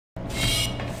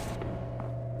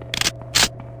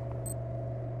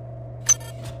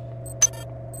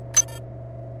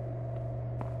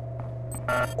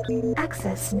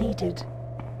Access needed.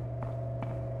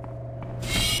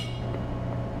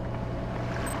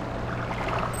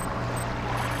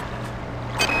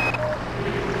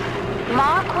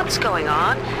 Mark, what's going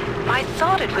on? I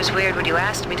thought it was weird when you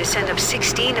asked me to send up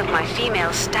 16 of my female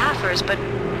staffers, but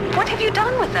what have you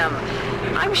done with them?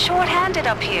 I'm short-handed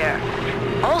up here.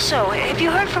 Also, have you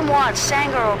heard from Watts,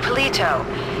 Sanger, or Polito?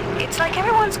 It's like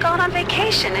everyone's gone on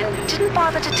vacation and didn't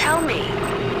bother to tell me.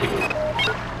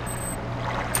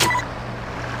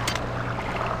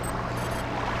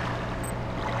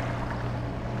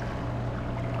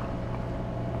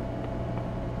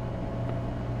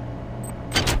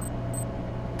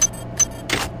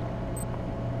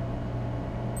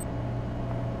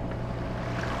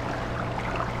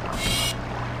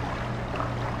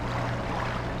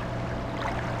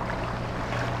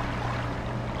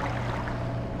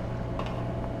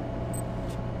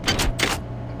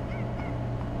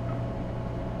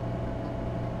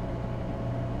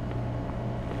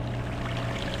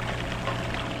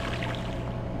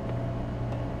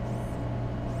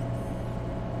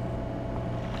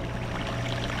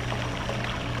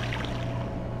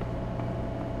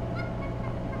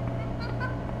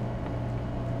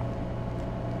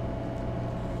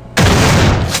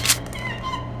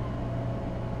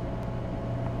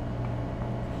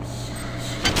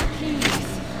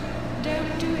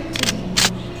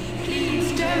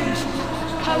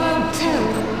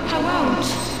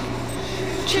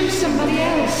 Choose somebody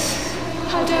else.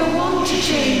 I don't want to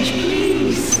change,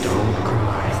 please. Don't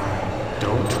cry.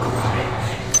 Don't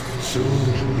cry.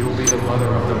 Soon you'll be the mother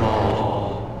of them all.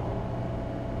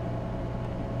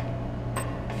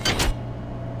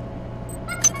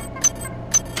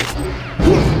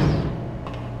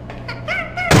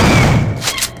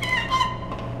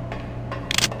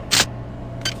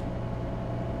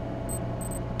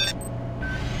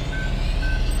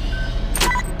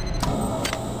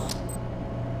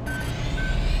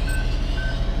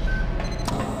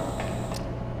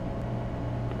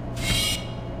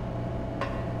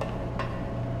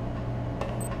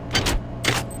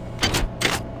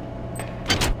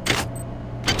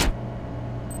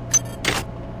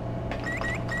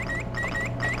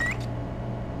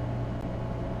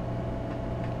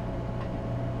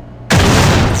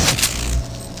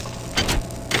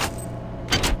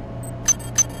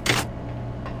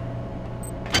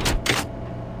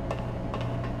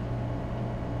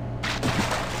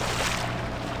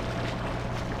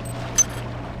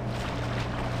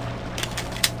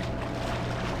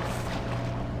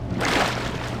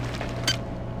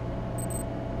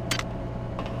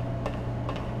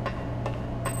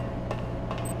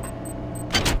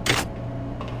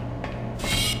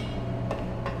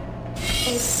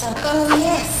 Oh,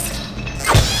 yes.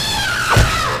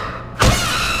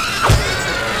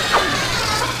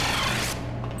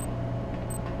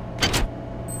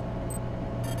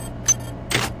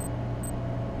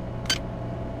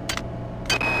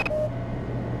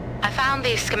 I found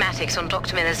these schematics on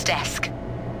Dr. Miller's desk.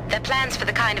 They're plans for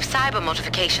the kind of cyber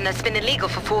modification that's been illegal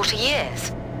for 40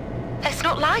 years. It's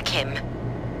not like him.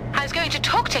 I was going to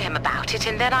talk to him about it,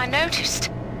 and then I noticed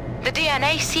the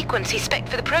DNA sequence he spec'd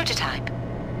for the prototype.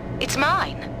 It's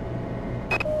mine.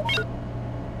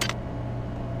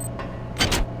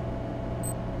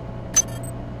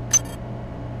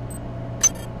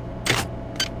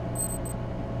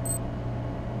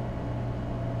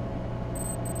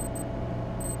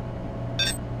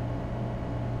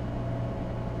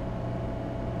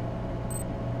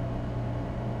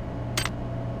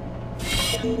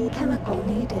 Chemical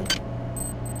needed.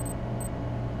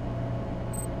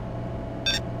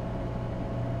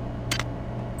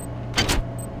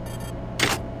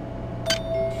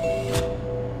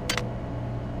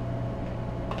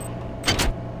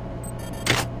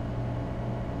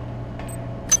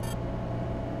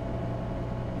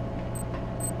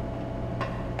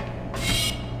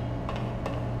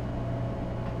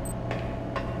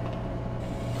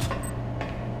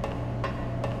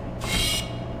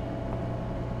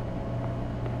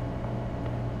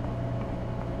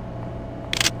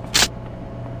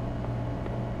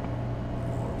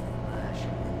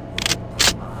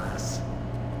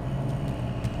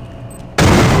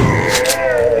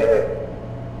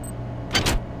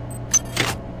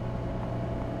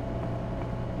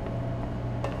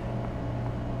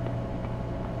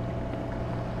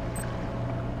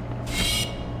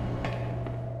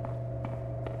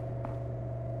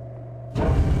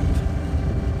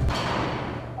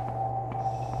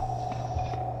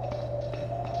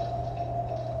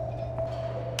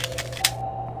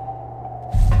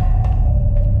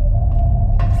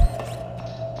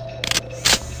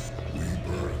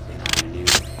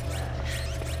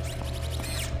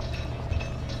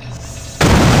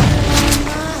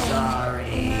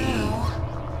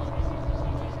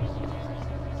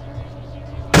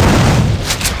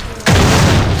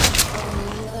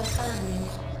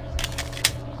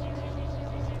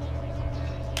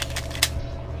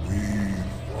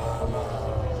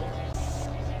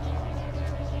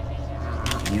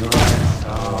 Your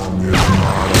song is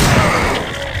not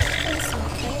It's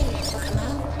okay to come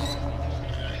out.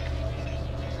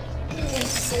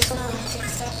 This is not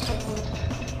acceptable.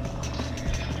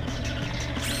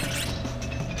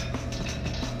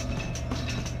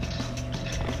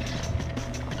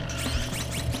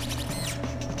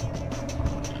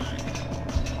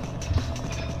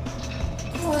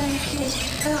 Where did it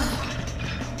go?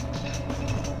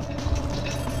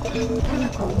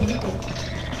 Chemical needed.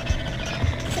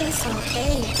 It's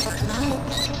okay to come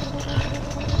out.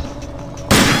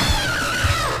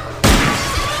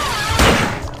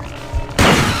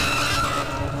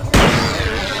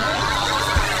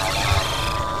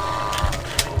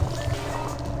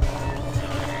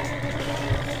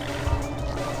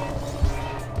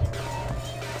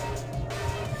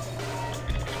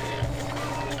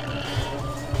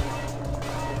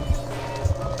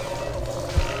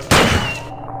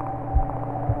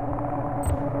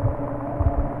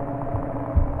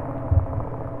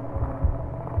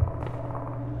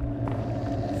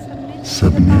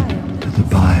 Submit to the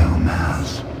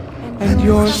biomass, and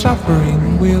your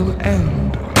suffering will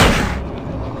end.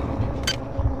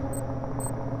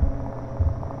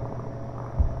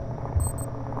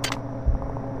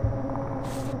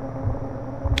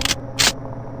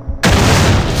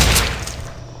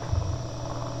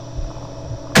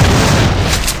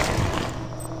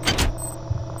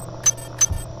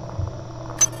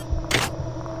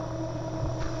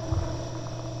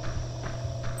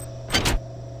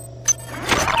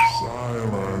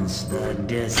 silence the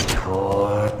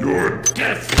discord. Your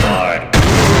discord!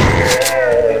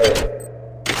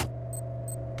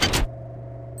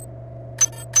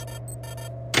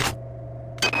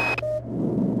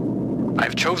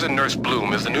 I've chosen Nurse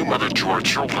Bloom as the new mother to our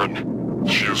children.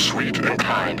 She is sweet and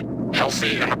kind,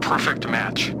 healthy and a perfect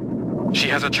match. She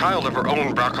has a child of her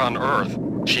own back on Earth.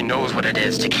 She knows what it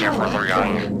is to care for her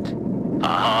young.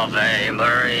 Ave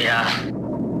Maria.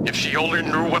 If she only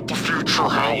knew what the future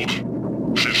held.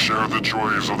 She'd share the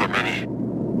joys of the many.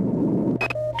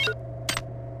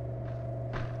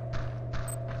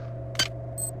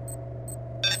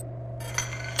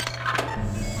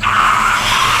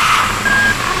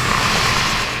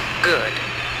 Good.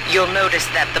 You'll notice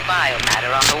that the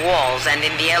biomatter on the walls and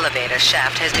in the elevator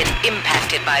shaft has been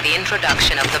impacted by the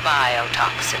introduction of the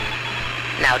biotoxin.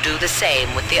 Now do the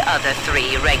same with the other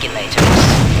 3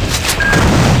 regulators.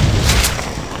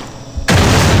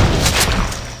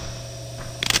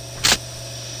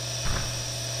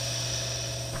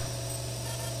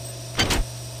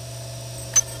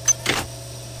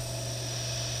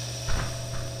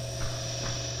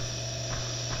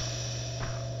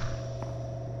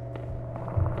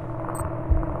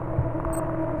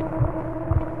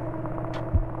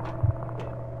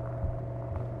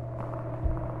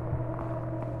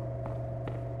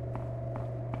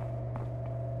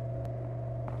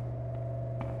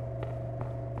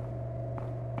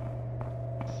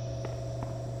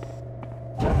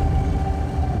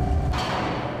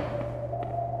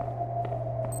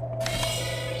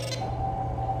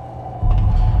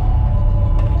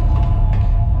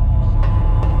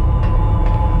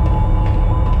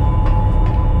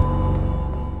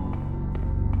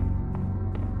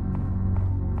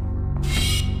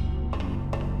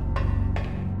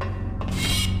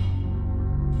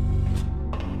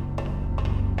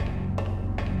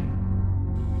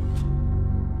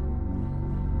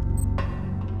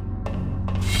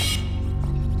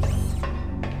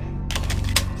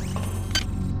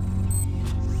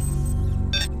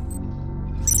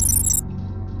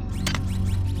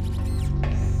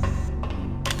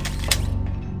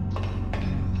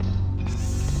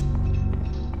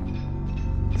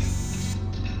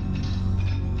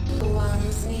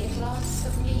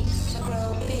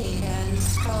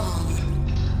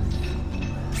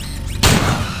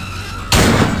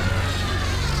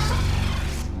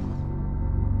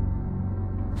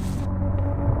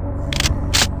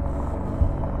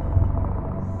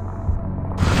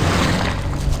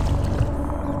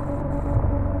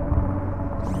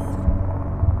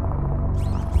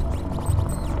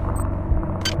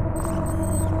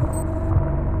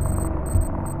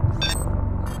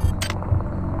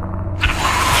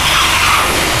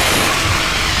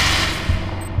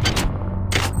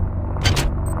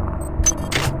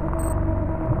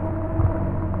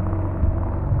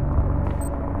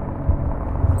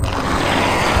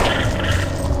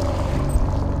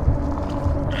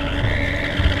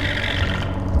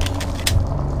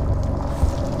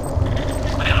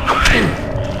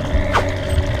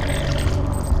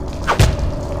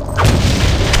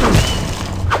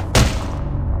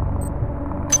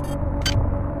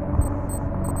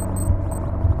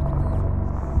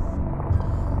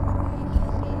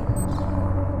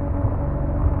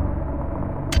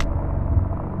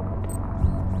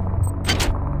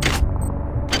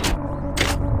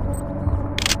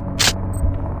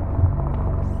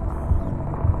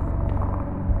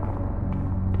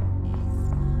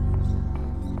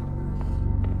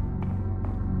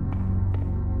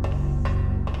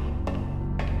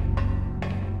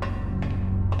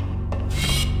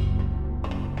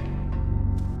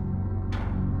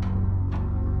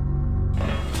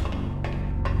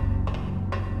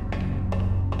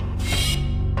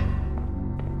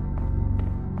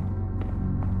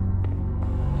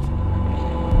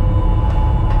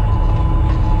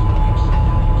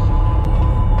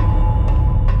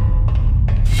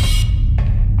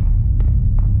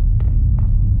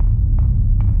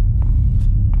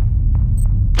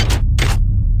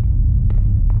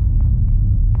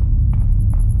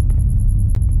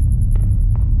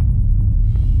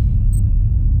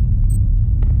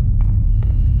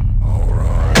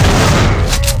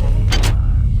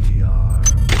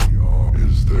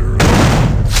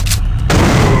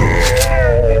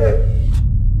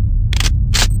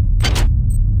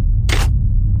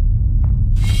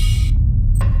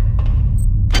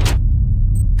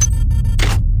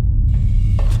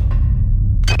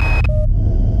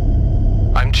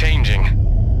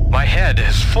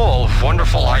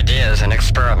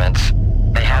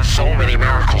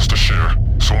 else to share,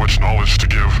 so much knowledge to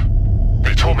give.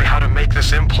 They told me how to make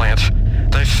this implant.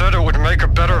 They said it would make a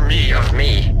better me of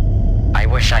me. I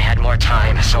wish I had more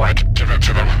time so I could Give it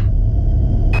to them.